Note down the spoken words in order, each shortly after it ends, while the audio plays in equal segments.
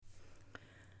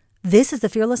This is the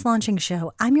Fearless Launching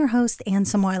Show. I'm your host, Anne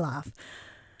Samoilov.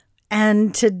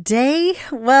 And today,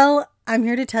 I'm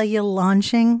here to tell you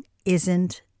launching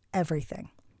isn't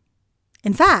everything.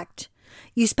 In fact,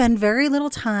 you spend very little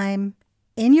time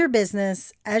in your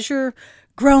business as you're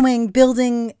growing,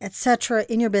 building, etc.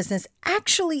 in your business,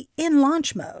 actually in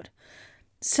launch mode.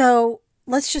 So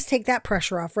let's just take that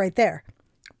pressure off right there.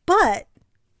 But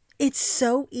it's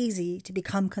so easy to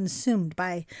become consumed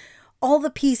by all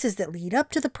the pieces that lead up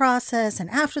to the process and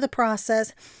after the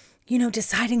process,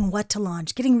 deciding what to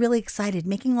launch, getting really excited,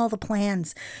 making all the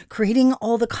plans, creating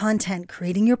all the content,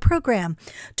 creating your program,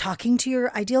 talking to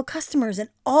your ideal customers, and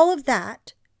all of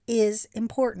that is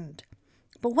important.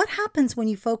 But what happens when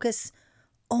you focus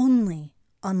only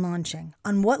on launching,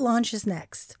 on what launches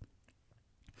next?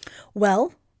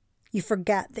 Well, you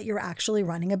forget that you're actually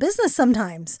running a business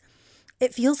sometimes.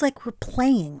 It feels like we're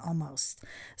playing almost.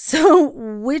 So,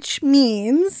 which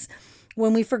means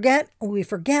when we forget, we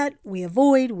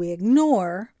avoid, we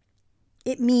ignore,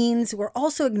 it means we're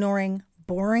also ignoring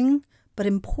boring but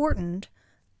important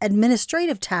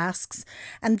administrative tasks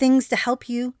and things to help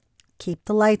you keep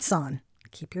the lights on,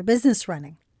 keep your business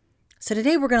running. So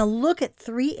today we're going to look at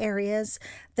 3 areas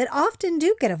that often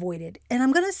do get avoided. And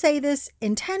I'm going to say this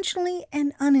intentionally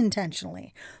and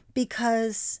unintentionally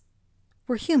because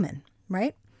we're human,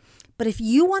 right? But if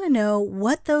you want to know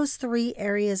what those 3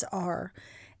 areas are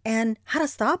and how to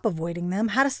stop avoiding them,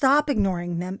 how to stop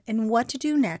ignoring them, and what to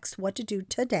do next, what to do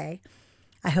today,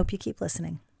 I hope you keep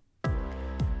listening.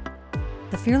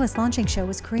 The Fearless Launching Show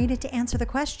was created to answer the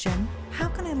question, how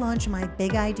can I launch my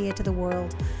big idea to the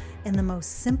world in the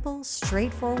most simple,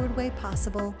 straightforward way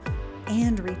possible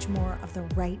and reach more of the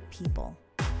right people?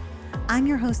 I'm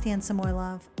your host, Anne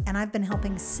Samoilov, and I've been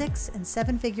helping 6- and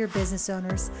 7-figure business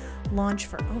owners launch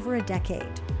for over a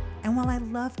decade. And while I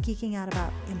love geeking out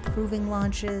about improving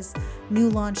launches, new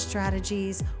launch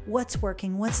strategies, what's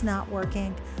working, what's not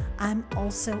working, I'm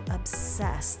also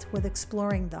obsessed with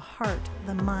exploring the heart,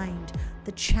 the mind,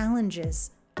 the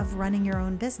challenges of running your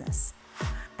own business.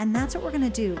 And that's what we're going to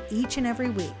do each and every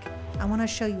week. I want to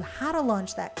show you how to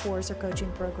launch that course or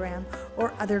coaching program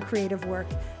or other creative work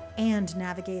and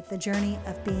navigate the journey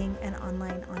of being an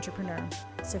online entrepreneur.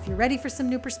 So if you're ready for some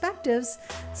new perspectives,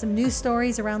 some new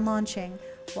stories around launching,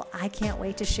 well, I can't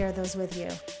wait to share those with you.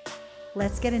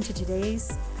 Let's get into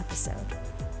today's episode.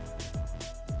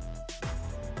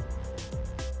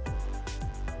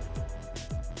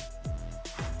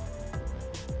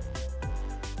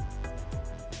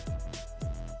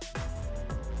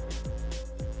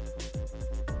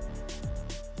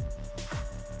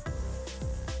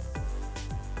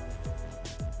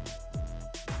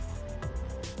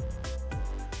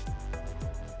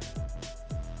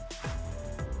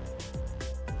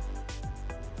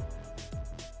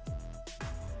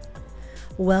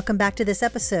 Welcome back to this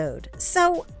episode.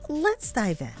 So let's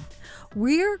dive in.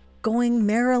 We're going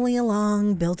merrily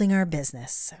along building our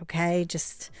business, okay?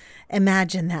 Just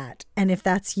imagine that. And if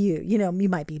that's you, you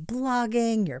might be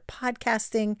blogging, you're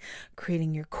podcasting,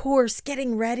 creating your course,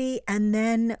 getting ready, and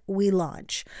then we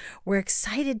launch. We're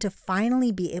excited to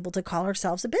finally be able to call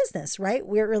ourselves a business, right?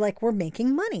 We're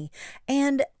making money.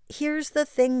 And here's the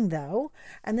thing though,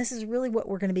 and this is really what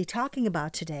we're going to be talking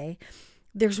about today.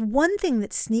 There's one thing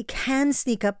that can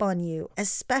sneak up on you,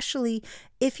 especially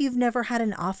if you've never had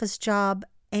an office job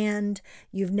and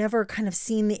you've never kind of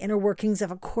seen the inner workings of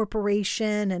a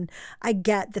corporation. And I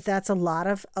get that that's a lot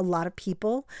of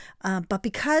people. But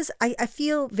because I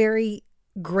feel very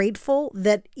grateful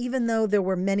that even though there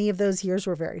were many of those years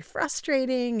were very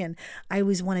frustrating and I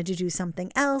always wanted to do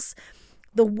something else,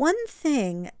 the one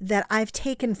thing that I've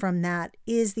taken from that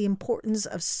is the importance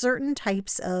of certain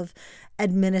types of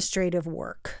administrative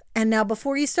work. And now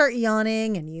before you start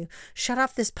yawning and you shut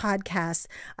off this podcast,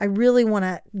 I really want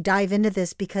to dive into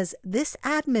this because this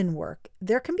admin work,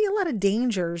 there can be a lot of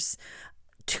dangers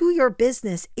to your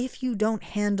business if you don't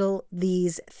handle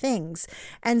these things.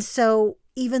 And so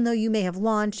even though you may have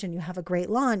launched and you have a great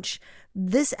launch,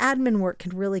 this admin work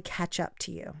can really catch up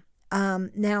to you.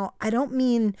 Now, I don't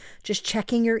mean just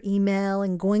checking your email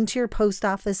and going to your post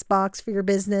office box for your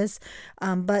business,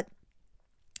 but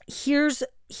here's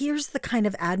the kind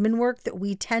of admin work that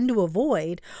we tend to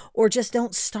avoid or just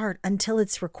don't start until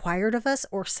it's required of us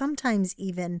or sometimes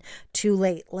even too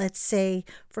late. Let's say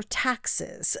for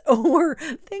taxes or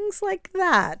things like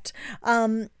that.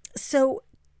 So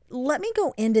let me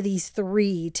go into these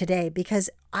 3 today because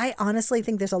I honestly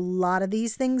think there's a lot of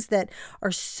these things that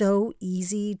are so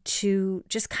easy to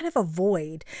just kind of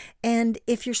avoid. And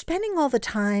if you're spending all the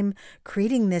time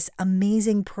creating this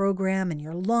amazing program and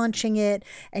you're launching it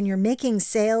and you're making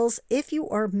sales, if you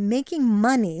are making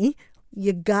money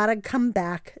you gotta come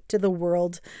back to the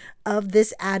world of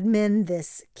this admin,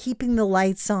 this keeping the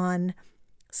lights on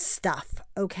stuff,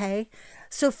 okay?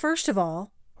 So first of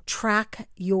all, track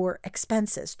your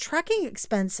expenses. Tracking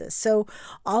expenses. So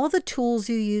all the tools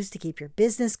you use to keep your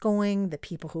business going, the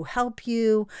people who help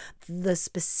you, the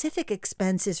specific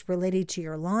expenses related to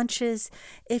your launches.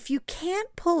 If you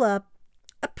can't pull up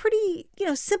a pretty,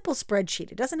 simple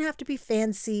spreadsheet, it doesn't have to be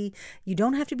fancy. You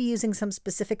don't have to be using some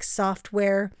specific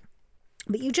software.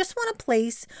 But you just want a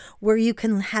place where you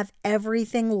can have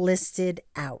everything listed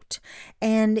out.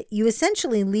 And you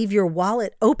essentially leave your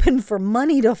wallet open for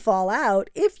money to fall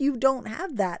out if you don't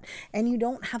have that and you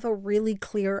don't have a really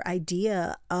clear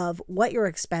idea of what your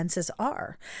expenses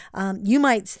are. You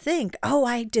might think, oh,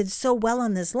 I did so well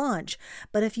on this launch.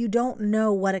 But if you don't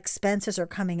know what expenses are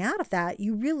coming out of that,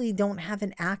 you really don't have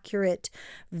an accurate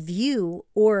view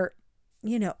or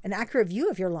an accurate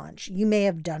view of your launch. You may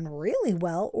have done really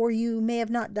well, or you may have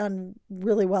not done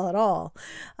really well at all.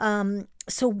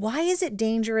 So why is it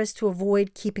dangerous to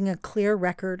avoid keeping a clear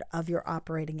record of your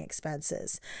operating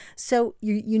expenses? So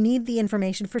you need the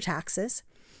information for taxes.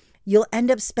 You'll end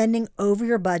up spending over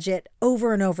your budget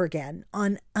over and over again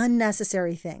on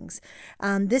unnecessary things.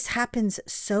 This happens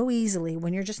so easily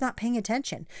when you're just not paying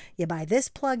attention. You buy this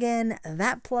plugin,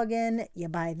 that plugin, you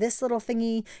buy this little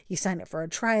thingy, you sign up for a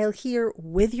trial here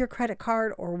with your credit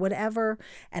card or whatever,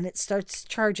 and it starts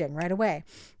charging right away.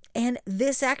 And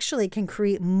this actually can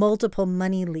create multiple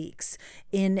money leaks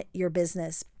in your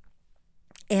business.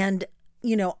 And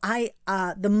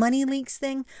the money leaks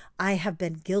thing, I have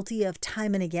been guilty of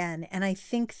time and again. And I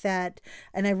think that,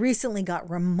 and I recently got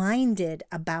reminded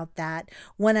about that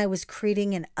when I was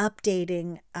creating and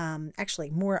updating,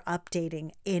 more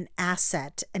updating an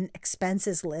asset and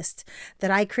expenses list that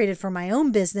I created for my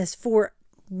own business for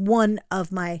one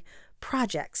of my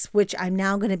projects, which I'm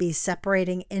now going to be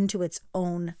separating into its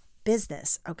own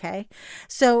business. Okay.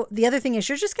 So the other thing is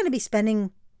you're just going to be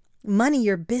spending money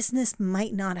your business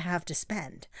might not have to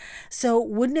spend. So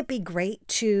wouldn't it be great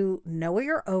to know where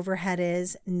your overhead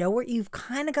is, know what you've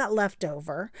kind of got left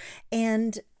over,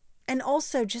 and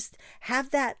also just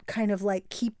have that kind of like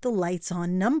keep the lights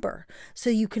on number so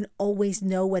you can always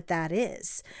know what that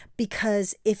is.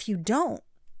 Because if you don't,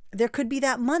 there could be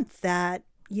that month that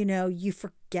you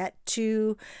forget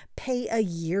to pay a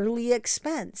yearly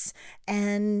expense.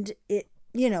 And it,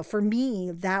 for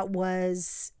me, that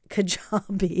was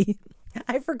Kajabi.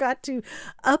 I forgot to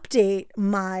update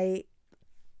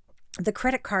the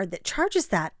credit card that charges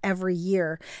that every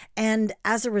year. And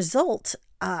as a result,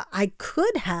 I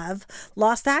could have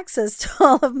lost access to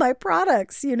all of my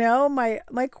products,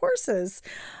 my courses.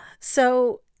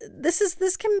 So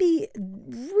this can be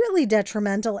really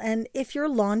detrimental. And if you're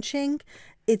launching,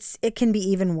 it can be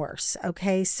even worse.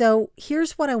 Okay. So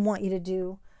here's what I want you to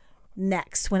do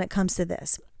next when it comes to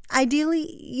this.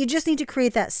 Ideally, you just need to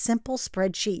create that simple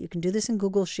spreadsheet. You can do this in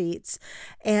Google Sheets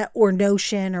or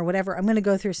Notion or whatever. I'm going to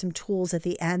go through some tools at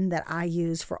the end that I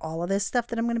use for all of this stuff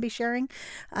that I'm going to be sharing.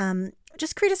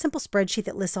 Just create a simple spreadsheet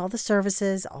that lists all the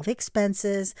services, all the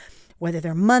expenses, whether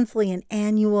they're monthly and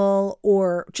annual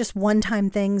or just one-time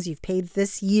things you've paid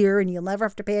this year and you'll never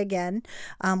have to pay again.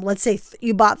 Let's say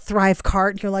you bought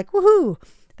Thrivecart and you're like, woohoo,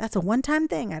 that's a one-time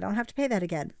thing. I don't have to pay that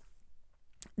again.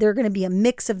 There are going to be a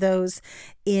mix of those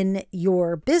in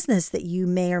your business that you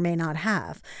may or may not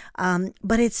have.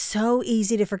 But it's so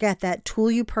easy to forget that tool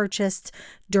you purchased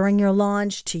during your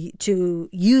launch to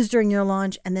use during your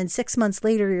launch. And then 6 months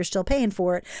later, you're still paying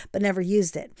for it, but never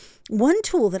used it. One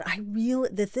tool that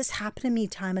that this happened to me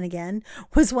time and again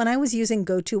was when I was using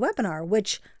GoToWebinar,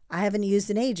 which I haven't used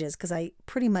in ages because I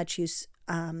pretty much use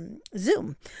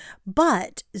Zoom.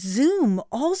 But Zoom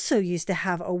also used to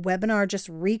have a webinar just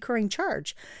recurring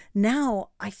charge.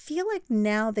 Now, I feel like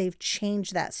now they've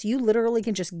changed that. So you literally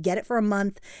can just get it for a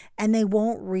month and they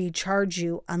won't recharge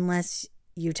you unless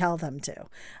you tell them to.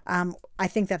 I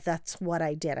think that's what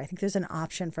I did. I think there's an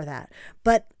option for that.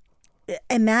 But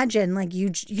imagine like you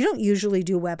don't usually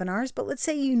do webinars, but let's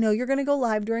say you're going to go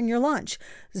live during your launch.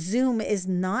 Zoom is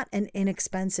not an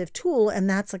inexpensive tool, and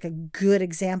that's like a good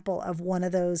example of one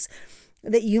of those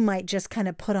that you might just kind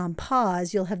of put on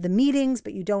pause. You'll have the meetings,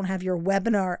 but you don't have your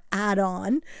webinar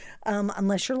add-on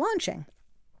unless you're launching.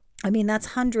 I mean, that's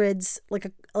hundreds, like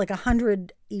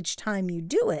 100 each time you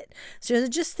do it. So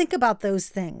just think about those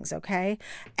things, okay?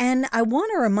 And I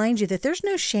want to remind you that there's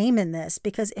no shame in this,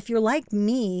 because if you're like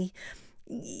me,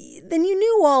 then you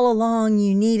knew all along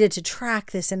you needed to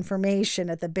track this information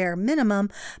at the bare minimum,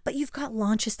 but you've got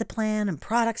launches to plan and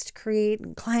products to create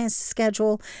and clients to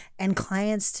schedule and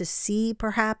clients to see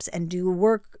perhaps and do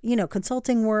work,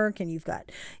 consulting work, and you've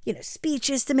got,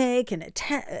 speeches to make and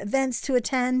events to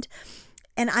attend.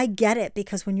 And I get it,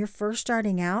 because when you're first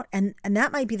starting out, and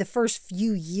that might be the first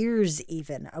few years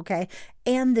even, okay?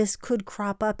 And this could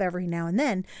crop up every now and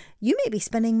then. You may be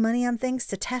spending money on things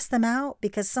to test them out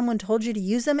because someone told you to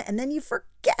use them and then you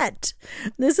forget.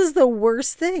 This is the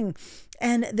worst thing.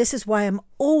 And this is why I'm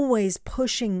always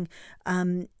pushing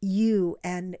you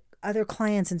and other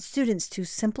clients and students to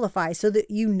simplify so that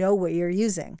you know what you're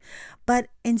using. But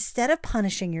instead of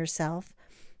punishing yourself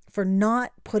for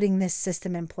not putting this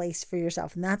system in place for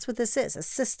yourself, and that's what this is, a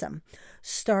system,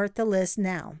 start the list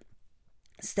now.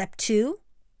 Step 2,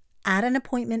 add an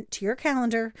appointment to your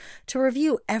calendar to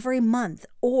review every month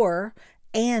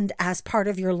and as part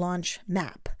of your launch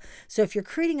map. So if you're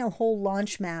creating a whole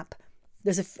launch map,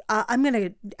 I'm going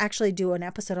to actually do an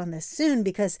episode on this soon,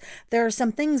 because there are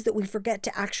some things that we forget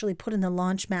to actually put in the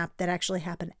launch map that actually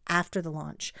happen after the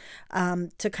launch,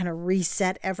 to kind of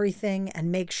reset everything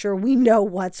and make sure we know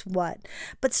what's what.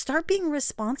 But start being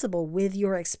responsible with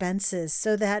your expenses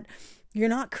so that you're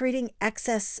not creating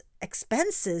excess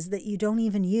expenses that you don't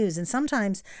even use. And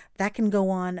sometimes that can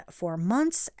go on for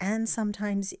months and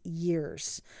sometimes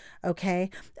years.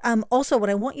 Okay. Also, what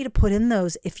I want you to put in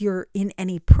those, if you're in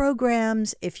any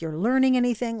programs, if you're learning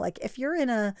anything, like if you're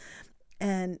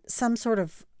in some sort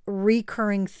of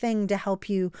recurring thing to help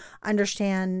you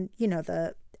understand,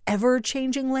 the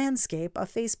ever-changing landscape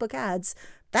of Facebook ads,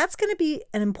 that's going to be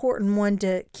an important one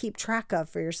to keep track of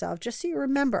for yourself, just so you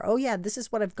remember, oh yeah, this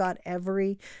is what I've got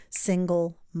every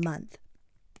single month.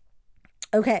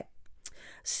 Okay.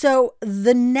 So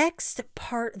the next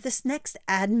part, this next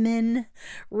admin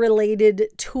related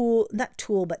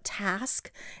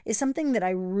task is something that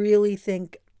I really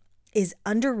think is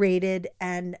underrated.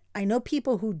 And I know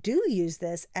people who do use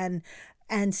this and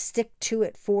stick to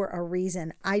it for a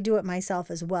reason. I do it myself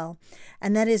as well.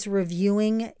 And that is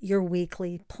reviewing your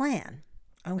weekly plan.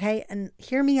 Okay. And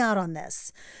hear me out on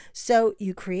this. So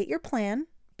you create your plan,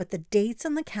 but the dates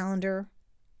on the calendar,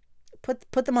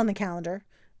 put them on the calendar,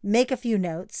 make a few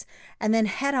notes, and then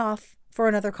head off for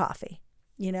another coffee.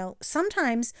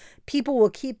 Sometimes people will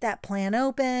keep that plan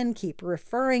open, keep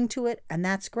referring to it, and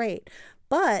that's great.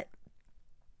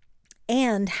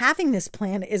 And having this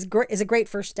plan is a great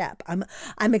first step.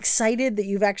 I'm excited that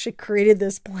you've actually created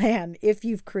this plan. If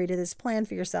you've created this plan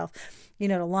for yourself,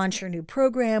 to launch your new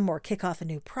program or kick off a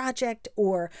new project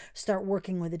or start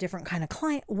working with a different kind of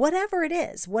client, whatever it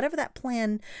is, whatever that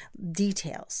plan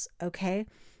details, okay?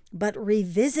 But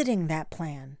revisiting that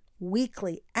plan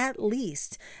weekly at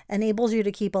least enables you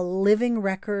to keep a living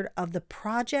record of the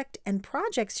project and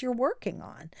projects you're working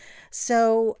on.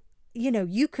 So,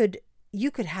 you could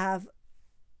have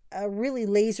a really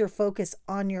laser focus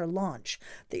on your launch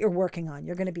that you're working on.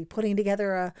 You're going to be putting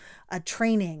together a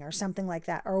training or something like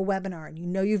that, or a webinar, and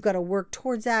you've got to work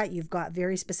towards that. You've got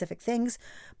very specific things,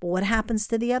 but what happens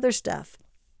to the other stuff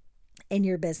in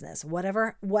your business?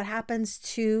 What happens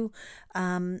to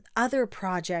other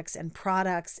projects and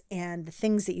products and the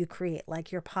things that you create,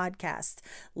 like your podcast,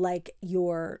 like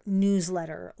your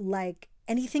newsletter, like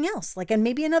anything else, and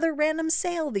maybe another random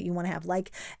sale that you want to have,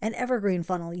 like an evergreen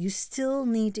funnel. You still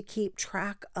need to keep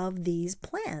track of these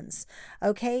plans.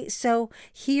 Okay. So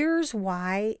here's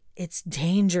why it's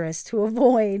dangerous to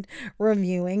avoid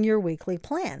reviewing your weekly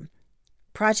plan.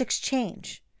 Projects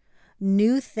change.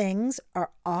 New things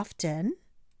are often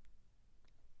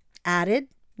added,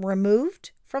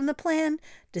 removed from the plan.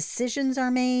 Decisions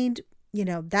are made.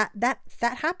 That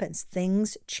happens.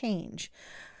 Things change.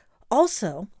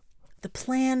 Also, the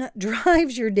plan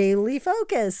drives your daily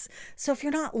focus. So if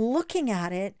you're not looking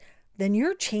at it, then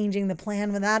you're changing the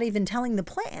plan without even telling the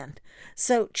plan.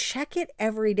 So check it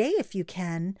every day if you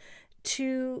can,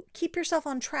 to keep yourself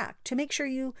on track, to make sure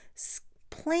you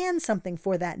plan something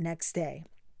for that next day.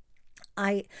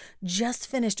 I just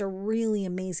finished a really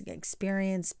amazing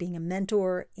experience being a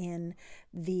mentor in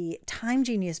the Time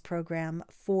Genius program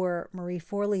for Marie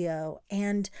Forleo.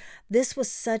 And this was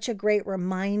such a great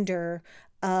reminder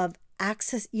of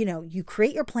access. You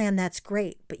create your plan, that's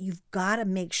great, but you've got to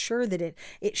make sure that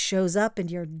it shows up in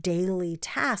your daily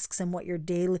tasks and what your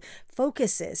daily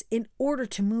focus is in order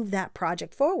to move that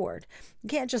project forward. You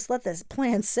can't just let this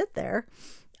plan sit there.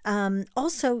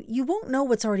 Also, you won't know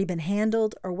what's already been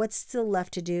handled or what's still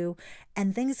left to do,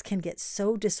 and things can get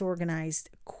so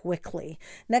disorganized quickly.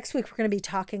 Next week, we're going to be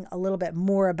talking a little bit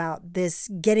more about this,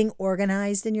 getting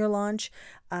organized in your launch.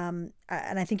 And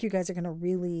I think you guys are going to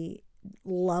really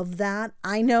love that.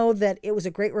 I know that it was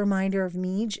a great reminder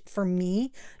for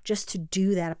me just to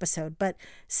do that episode. But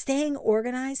staying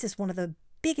organized is one of the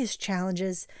biggest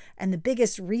challenges and the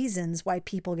biggest reasons why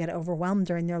people get overwhelmed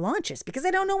during their launches, because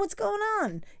they don't know what's going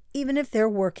on, even if they're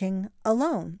working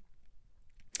alone.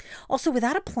 Also,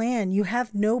 without a plan, you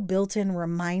have no built-in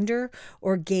reminder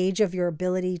or gauge of your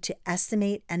ability to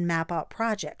estimate and map out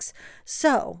projects.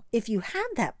 So if you have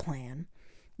that plan,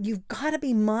 you've got to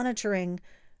be monitoring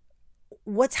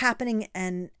what's happening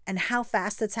and how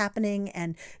fast it's happening.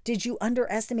 And did you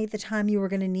underestimate the time you were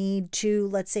going to need to,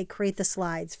 let's say, create the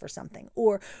slides for something,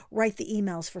 or write the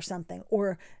emails for something,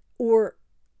 or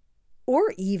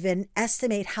even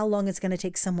estimate how long it's going to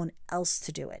take someone else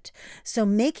to do it. So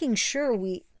making sure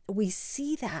we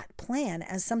see that plan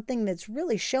as something that's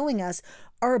really showing us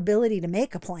our ability to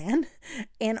make a plan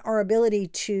and our ability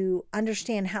to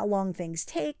understand how long things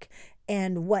take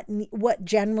and what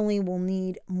generally will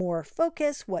need more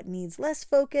focus, what needs less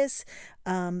focus.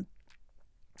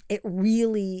 It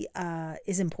really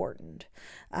is important.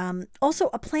 Also,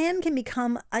 a plan can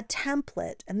become a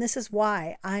template. And this is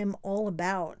why I'm all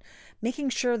about making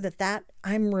sure that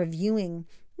I'm reviewing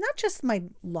not just my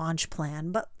launch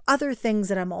plan, but other things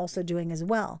that I'm also doing as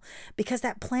well, because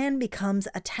that plan becomes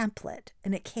a template,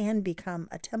 and it can become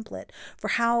a template for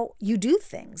how you do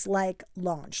things like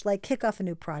launch, like kick off a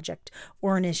new project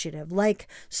or initiative, like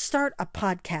start a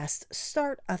podcast,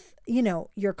 start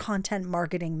your content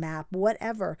marketing map,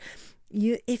 whatever.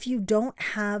 If you don't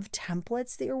have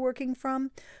templates that you're working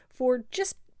from for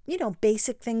just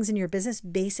basic things in your business,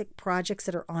 basic projects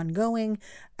that are ongoing,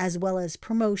 as well as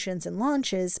promotions and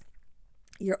launches,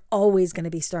 you're always going to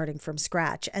be starting from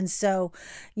scratch. And so,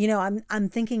 I'm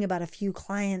thinking about a few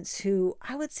clients who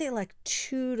I would say like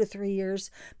 2 to 3 years,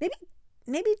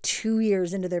 maybe 2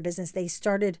 years into their business, they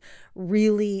started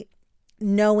really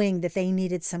knowing that they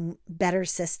needed some better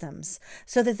systems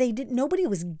so that nobody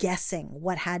was guessing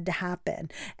what had to happen,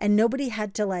 and nobody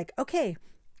had to okay,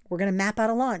 we're going to map out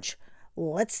a launch.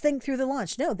 Let's think through the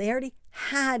launch. No, they already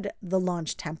had the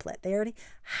launch template. They already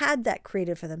had that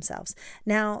created for themselves.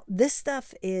 Now, this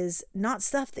stuff is not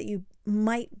stuff that you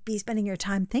might be spending your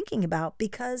time thinking about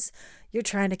because you're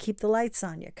trying to keep the lights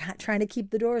on. You're trying to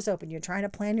keep the doors open. You're trying to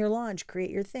plan your launch, create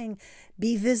your thing,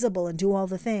 be visible, and do all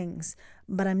the things.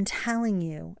 But I'm telling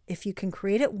you, if you can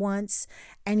create it once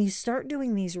and you start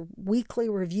doing these weekly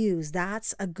reviews,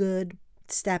 that's a good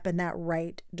step in that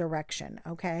right direction,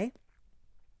 okay?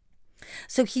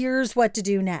 So here's what to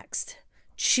do next.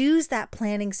 Choose that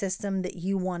planning system that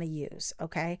you want to use,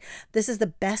 okay? This is the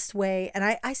best way. And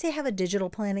I say have a digital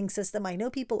planning system. I know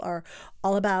people are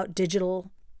all about digital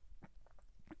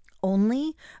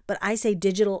only, but I say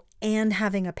digital and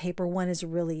having a paper one is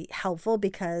really helpful,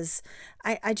 because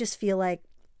I just feel like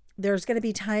there's going to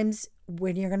be times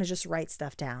when you're going to just write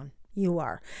stuff down. You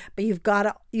are. But you've got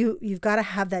to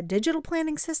have that digital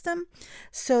planning system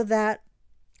so that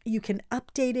you can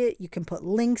update it, you can put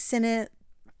links in it,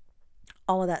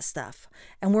 all of that stuff.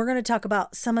 And we're going to talk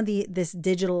about some of this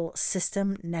digital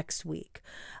system next week.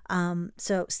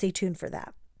 So stay tuned for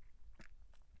that.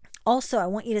 Also, I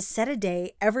want you to set a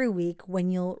day every week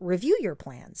when you'll review your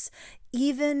plans,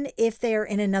 even if they're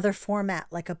in another format,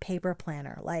 like a paper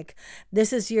planner. Like,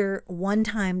 this is your one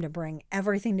time to bring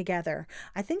everything together.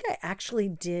 I think I actually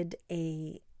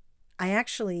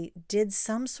did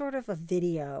some sort of a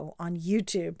video on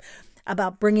YouTube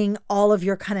about bringing all of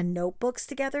your kind of notebooks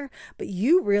together, but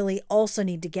you really also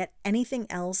need to get anything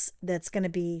else that's going to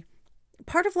be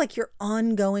part of like your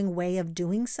ongoing way of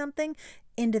doing something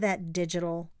into that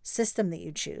digital system that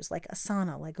you choose, like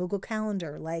Asana, like Google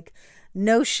Calendar, like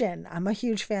Notion. I'm a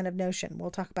huge fan of Notion. We'll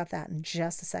talk about that in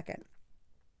just a second.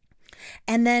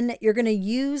 And then you're going to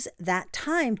use that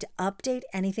time to update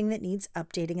anything that needs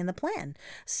updating in the plan.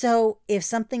 So if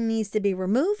something needs to be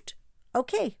removed,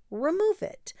 okay, remove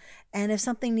it. And if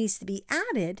something needs to be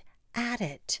added, add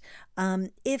it.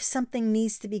 If something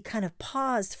needs to be kind of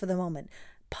paused for the moment,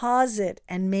 pause it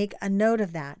and make a note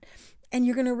of that. And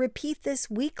you're going to repeat this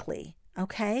weekly.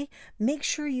 Okay, make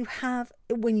sure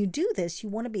when you do this, you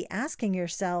want to be asking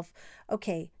yourself,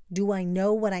 okay, do I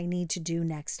know what I need to do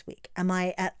next week? Am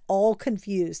I at all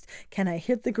confused? Can I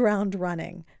hit the ground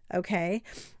running? Okay.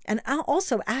 And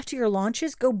also, after your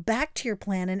launches, go back to your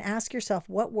plan and ask yourself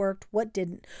what worked, what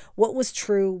didn't, what was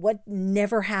true, what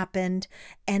never happened.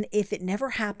 And if it never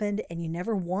happened and you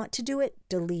never want to do it,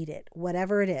 delete it,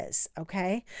 whatever it is.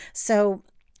 Okay. So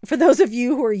for those of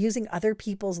you who are using other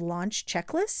people's launch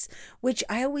checklists, which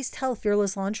I always tell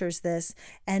fearless launchers this,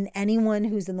 and anyone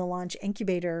who's in the launch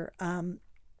incubator,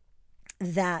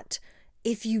 that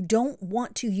if you don't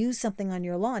want to use something on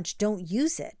your launch, don't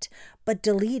use it, but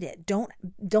delete it. Don't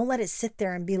let it sit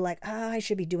there and be like, oh, I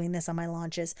should be doing this on my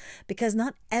launches, because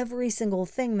not every single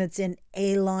thing that's in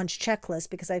a launch checklist,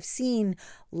 because I've seen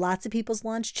lots of people's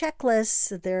launch checklists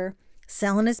that they're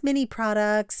selling as mini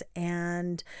products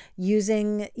and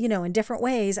using, in different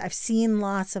ways. I've seen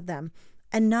lots of them.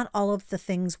 And not all of the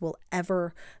things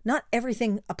not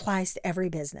everything applies to every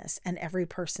business and every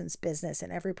person's business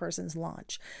and every person's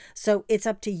launch. So it's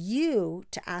up to you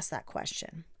to ask that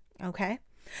question. Okay.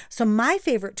 So my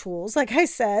favorite tools, like I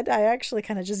said, I actually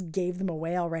kind of just gave them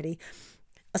away already.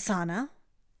 Asana.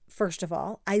 First of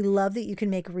all, I love that you can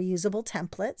make reusable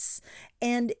templates,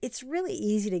 and it's really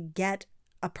easy to get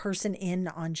a person in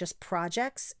on just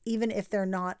projects, even if they're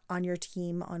not on your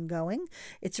team ongoing.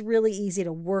 It's really easy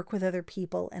to work with other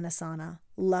people in Asana.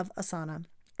 Love Asana.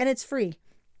 And it's free.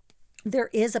 There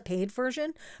is a paid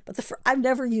version, but I've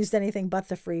never used anything but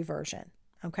the free version.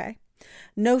 Okay.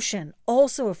 Notion,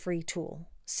 also a free tool.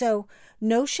 So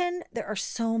Notion, there are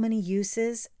so many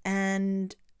uses,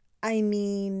 and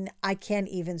I can't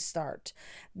even start.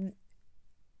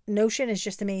 Notion is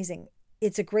just amazing.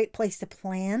 It's a great place to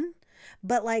plan.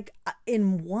 But like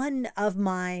in one of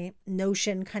my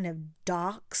Notion kind of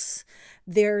docs,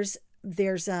 there's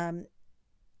the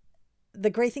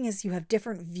great thing is you have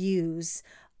different views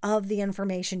of the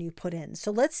information you put in.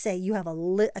 So let's say you have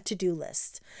a to-do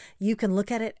list. You can look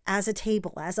at it as a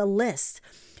table, as a list.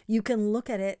 You can look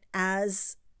at it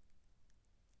as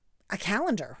a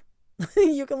calendar.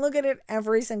 You can look at it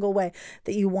every single way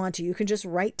that you want to. You can just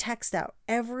write text out.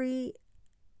 I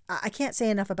can't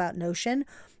say enough about Notion.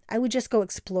 I would just go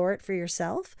explore it for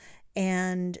yourself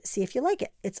and see if you like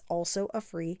it. It's also a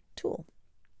free tool.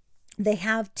 They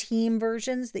have team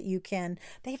versions they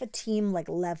have a team like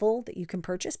level that you can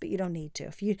purchase, but you don't need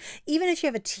to. Even if you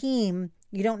have a team,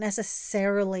 you don't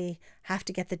necessarily have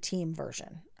to get the team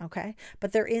version. Okay.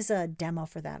 But there is a demo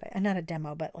for that. Not a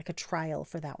demo, but like a trial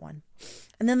for that one.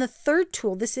 And then the third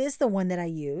tool, this is the one that I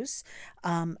use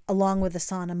along with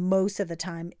Asana most of the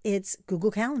time. It's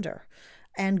Google Calendar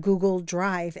and Google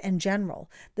Drive in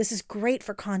general. This is great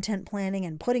for content planning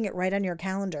and putting it right on your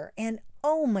calendar. And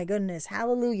oh my goodness,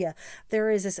 hallelujah.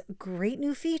 There is this great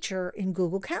new feature in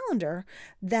Google Calendar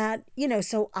that,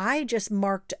 so I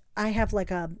have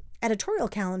like a editorial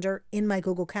calendar in my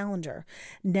Google Calendar.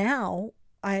 Now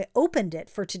I opened it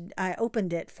for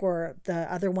the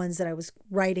other ones that I was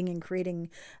writing and creating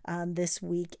this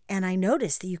week. And I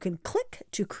noticed that you can click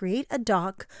to create a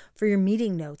doc for your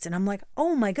meeting notes. And I'm like,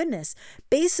 oh my goodness.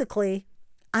 Basically,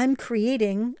 I'm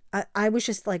creating, I was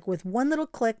just like with one little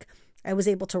click, I was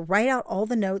able to write out all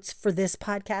the notes for this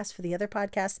podcast, for the other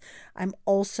podcast. I'm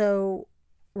also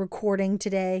recording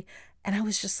today. And I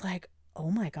was just like, oh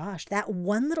my gosh, that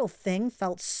one little thing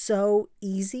felt so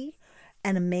easy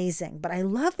and amazing. But I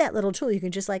love that little tool. You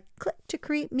can just like click to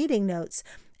create meeting notes,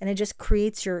 and it just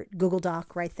creates your Google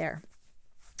Doc right there.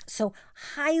 So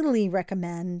highly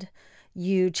recommend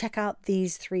you check out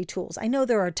these 3 tools. I know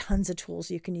there are tons of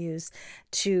tools you can use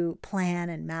to plan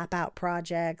and map out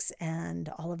projects and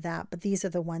all of that, but these are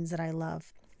the ones that I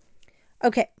love.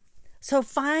 Okay. So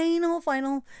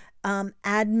final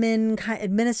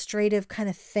administrative kind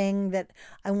of thing that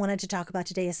I wanted to talk about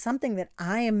today is something that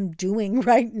I am doing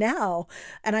right now.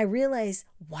 And I realized,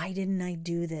 why didn't I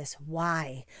do this?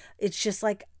 Why? It's just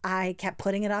like I kept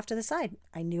putting it off to the side.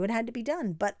 I knew it had to be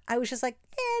done, but I was just like,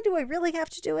 do I really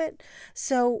have to do it?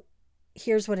 So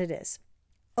here's what it is.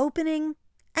 Opening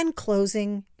and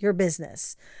closing your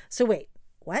business. So wait,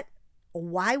 what?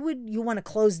 Why would you want to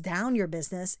close down your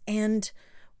business? And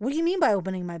what do you mean by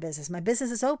opening my business? My business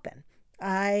is open.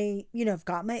 I've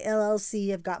got my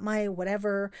LLC, I've got my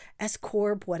whatever, S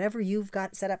Corp, whatever you've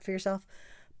got set up for yourself.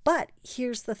 But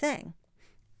here's the thing.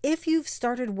 If you've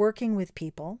started working with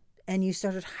people and you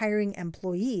started hiring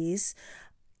employees,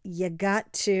 you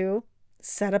got to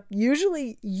set up,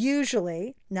 usually,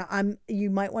 now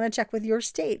you might want to check with your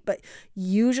state, but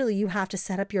usually you have to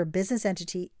set up your business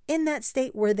entity in that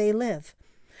state where they live.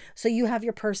 So you have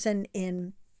your person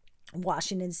in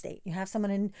Washington State, you have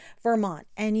someone in Vermont,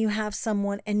 and you have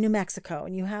someone in New Mexico,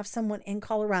 and you have someone in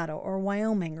Colorado or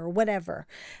Wyoming or whatever.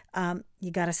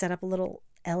 You got to set up a little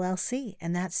LLC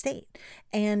in that state.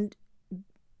 And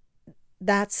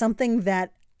that's something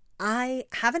that I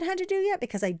haven't had to do yet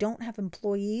because I don't have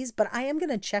employees, but I am going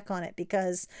to check on it,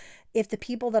 because if the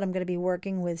people that I'm going to be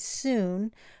working with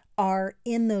soon are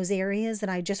in those areas, then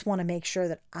I just want to make sure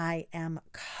that I am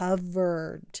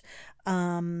covered.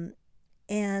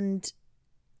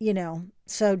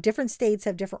 So different states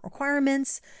have different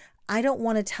requirements. I don't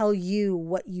want to tell you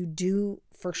what you do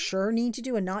for sure need to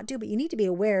do and not do, but you need to be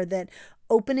aware that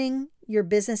opening your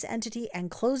business entity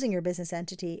and closing your business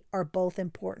entity are both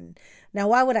important. Now,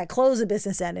 why would I close a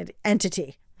business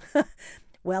entity?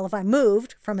 Well, if I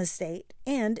moved from a state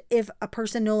and if a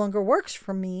person no longer works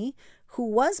for me who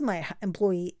was my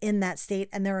employee in that state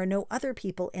and there are no other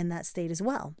people in that state as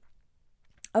well.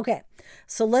 Okay,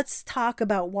 so let's talk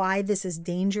about why this is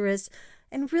dangerous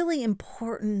and really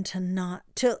important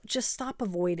to just stop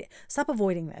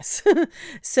avoiding this.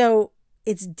 So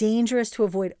it's dangerous to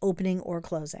avoid opening or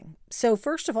closing. So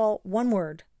first of all, one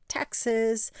word,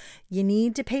 taxes. You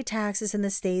need to pay taxes in the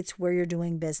states where you're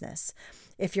doing business.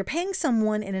 If you're paying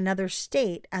someone in another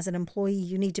state as an employee,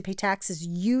 you need to pay taxes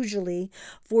usually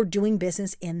for doing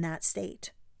business in that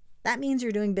state. That means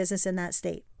you're doing business in that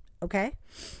state. Okay?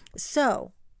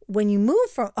 So when you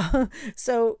move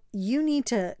so you need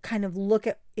to kind of look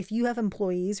at, if you have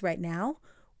employees right now,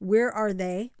 where are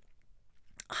they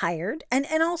hired? And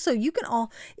also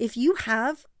if you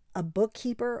have a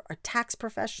bookkeeper or tax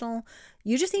professional,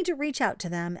 you just need to reach out to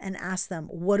them and ask them,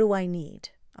 what do I need?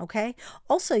 Okay.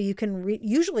 Also, you can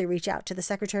usually reach out to the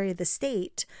Secretary of the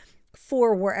State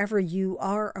for wherever you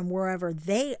are and wherever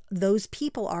those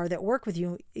people are that work with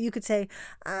you. You could say,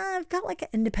 I've got like an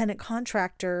independent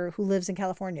contractor who lives in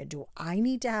California. Do I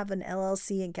need to have an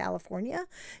LLC in California?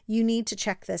 You need to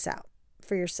check this out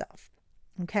for yourself.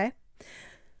 Okay.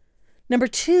 Number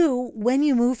 2, when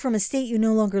you move from a state you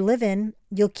no longer live in,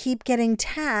 you'll keep getting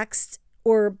taxed,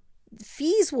 or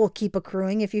fees will keep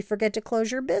accruing if you forget to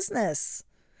close your business.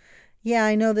 Yeah,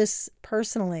 I know this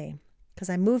personally because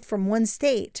I moved from one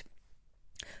state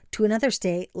to another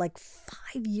state like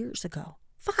 5 years ago.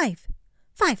 Five.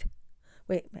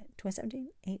 Wait, 2017,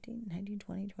 18, 19,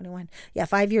 20, 21. Yeah,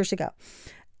 5 years ago.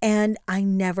 And I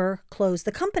never closed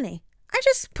the company. I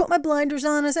just put my blinders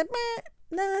on. I said,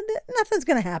 nothing's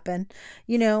going to happen,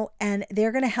 and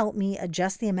they're going to help me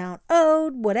adjust the amount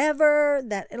owed, whatever,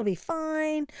 that it'll be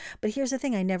fine. But here's the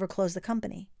thing. I never closed the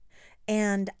company.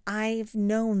 And I've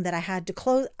known that I had to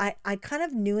close. I kind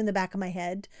of knew in the back of my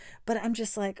head, but I'm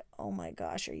just like, oh my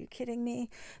gosh, are you kidding me?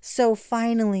 So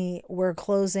finally, we're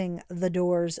closing the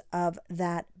doors of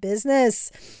that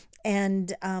business.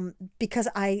 And because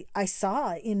I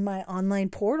saw in my online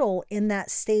portal in that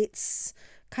state's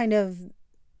kind of,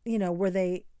 where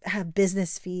they have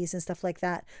business fees and stuff like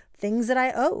that, things that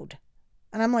I owed.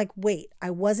 And I'm like, wait, I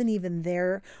wasn't even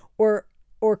there or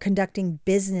conducting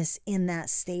business in that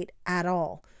state at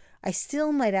all. I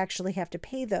still might actually have to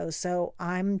pay those. So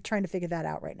I'm trying to figure that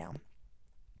out right now.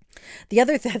 The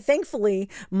other thankfully,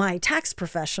 my tax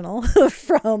professional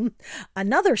from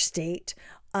another state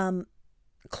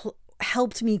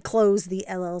helped me close the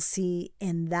LLC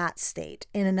in that state,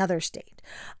 in another state.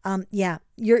 Yeah,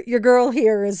 your girl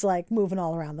here is like moving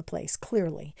all around the place,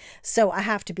 clearly. So I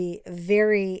have to be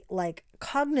very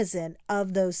cognizant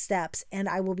of those steps, and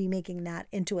I will be making that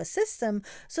into a system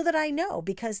so that I know,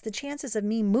 because the chances of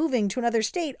me moving to another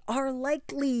state are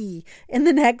likely in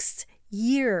the next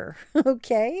year.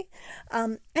 Okay.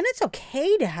 And it's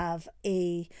okay to have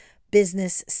a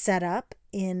business set up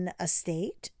in a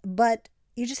state, but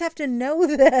you just have to know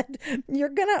that you're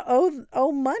going to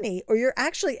owe money, or you're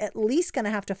actually at least going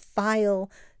to have to file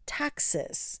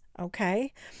taxes.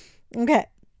 Okay.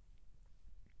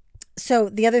 So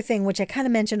the other thing, which I kind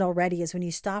of mentioned already, is when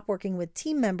you stop working with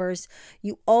team members,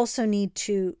 you also need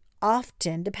to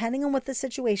often, depending on what the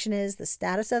situation is, the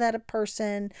status of that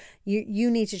person, you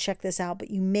need to check this out,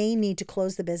 but you may need to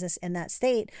close the business in that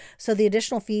state. So the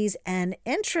additional fees and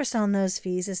interest on those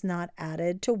fees is not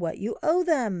added to what you owe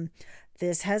them.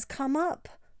 This has come up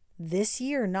this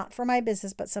year, not for my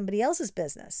business, but somebody else's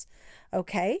business.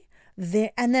 Okay.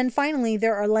 And then finally,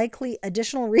 there are likely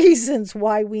additional reasons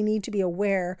why we need to be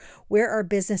aware where our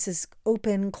business is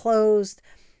open, closed,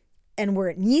 and where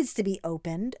it needs to be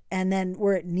opened, and then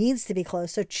where it needs to be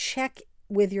closed. So check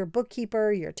with your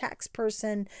bookkeeper, your tax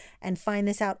person, and find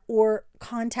this out, or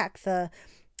contact the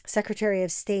Secretary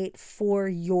of State for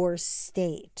your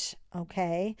state.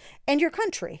 Okay. And your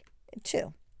country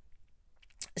too.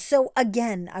 So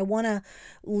again, I want to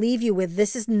leave you with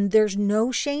there's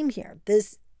no shame here.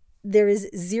 There is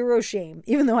zero shame,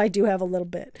 even though I do have a little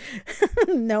bit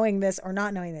knowing this or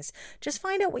not knowing this. Just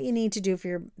find out what you need to do for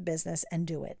your business and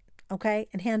do it. Okay.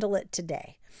 And handle it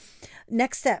today.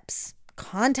 Next steps,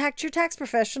 contact your tax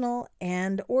professional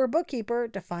and or bookkeeper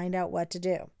to find out what to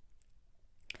do.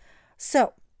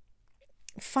 So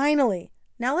finally,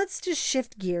 now let's just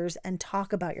shift gears and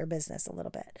talk about your business a little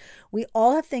bit. We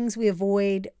all have things we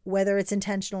avoid, whether it's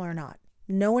intentional or not.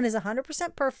 No one is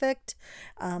 100% perfect.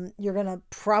 You're going to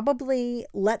probably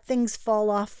let things fall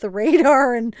off the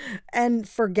radar and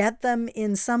forget them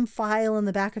in some file in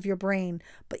the back of your brain,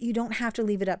 but you don't have to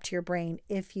leave it up to your brain.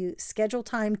 If you schedule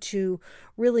time to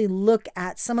really look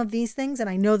at some of these things, and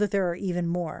I know that there are even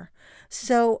more.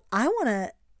 So I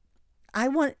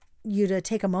want you to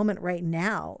take a moment right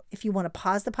now. If you want to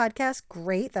pause the podcast,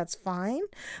 great, that's fine.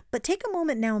 But take a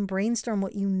moment now and brainstorm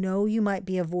what you know you might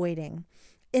be avoiding.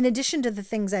 In addition to the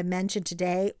things I mentioned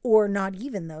today, or not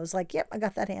even those, like, yep, I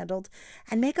got that handled,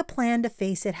 and make a plan to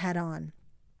face it head on.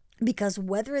 Because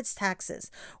whether it's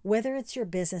taxes, whether it's your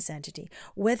business entity,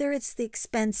 whether it's the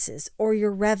expenses or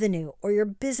your revenue or your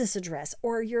business address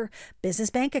or your business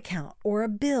bank account or a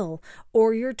bill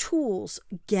or your tools,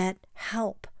 get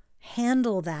help.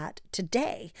 Handle that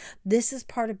today. This is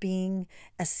part of being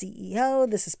a CEO.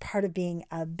 This is part of being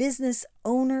a business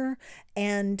owner.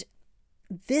 And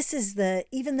this is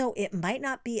even though it might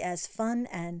not be as fun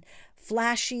and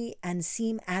flashy and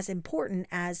seem as important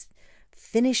as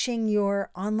finishing your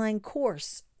online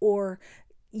course or,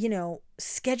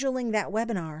 scheduling that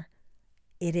webinar,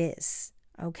 it is.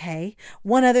 Okay.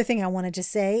 One other thing I wanted to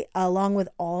say along with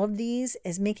all of these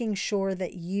is making sure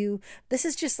that this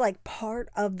is just like part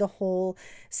of the whole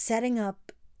setting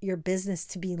up your business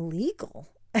to be legal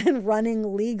and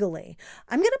running legally.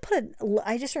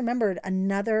 I just remembered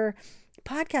another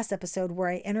podcast episode where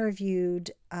I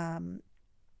interviewed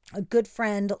a good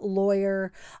friend,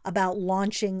 lawyer, about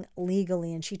launching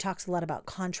legally. And she talks a lot about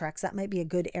contracts. That might be a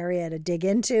good area to dig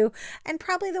into, and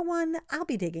probably the one I'll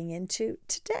be digging into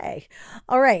today.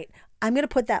 All right. I'm going to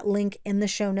put that link in the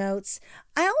show notes.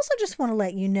 I also just want to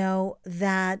let you know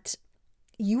that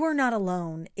you are not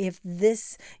alone. If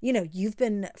this, you've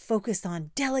been focused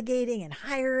on delegating and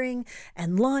hiring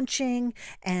and launching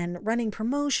and running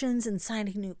promotions and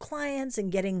signing new clients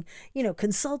and getting,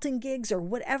 consulting gigs or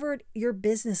whatever your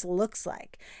business looks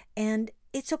like. And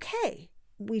it's okay.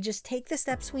 We just take the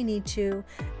steps we need to,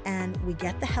 and we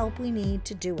get the help we need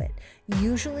to do it.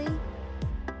 Usually,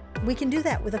 we can do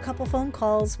that with a couple phone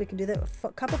calls. We can do that with a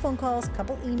couple phone calls, a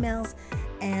couple emails,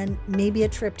 and maybe a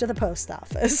trip to the post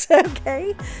office.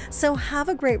 Okay? So have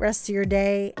a great rest of your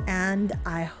day, and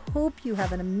I hope you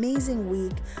have an amazing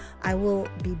week. I will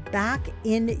be back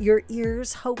in your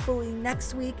ears hopefully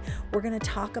next week. We're going to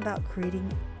talk about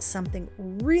creating something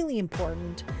really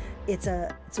important. It's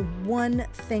one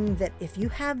thing that if you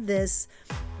have this,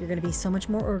 you're going to be so much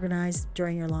more organized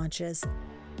during your launches.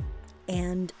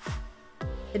 And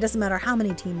it doesn't matter how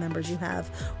many team members you have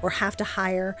or have to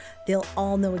hire. They'll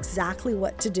all know exactly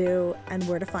what to do and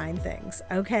where to find things.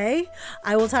 Okay?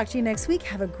 I will talk to you next week.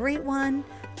 Have a great one.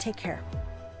 Take care.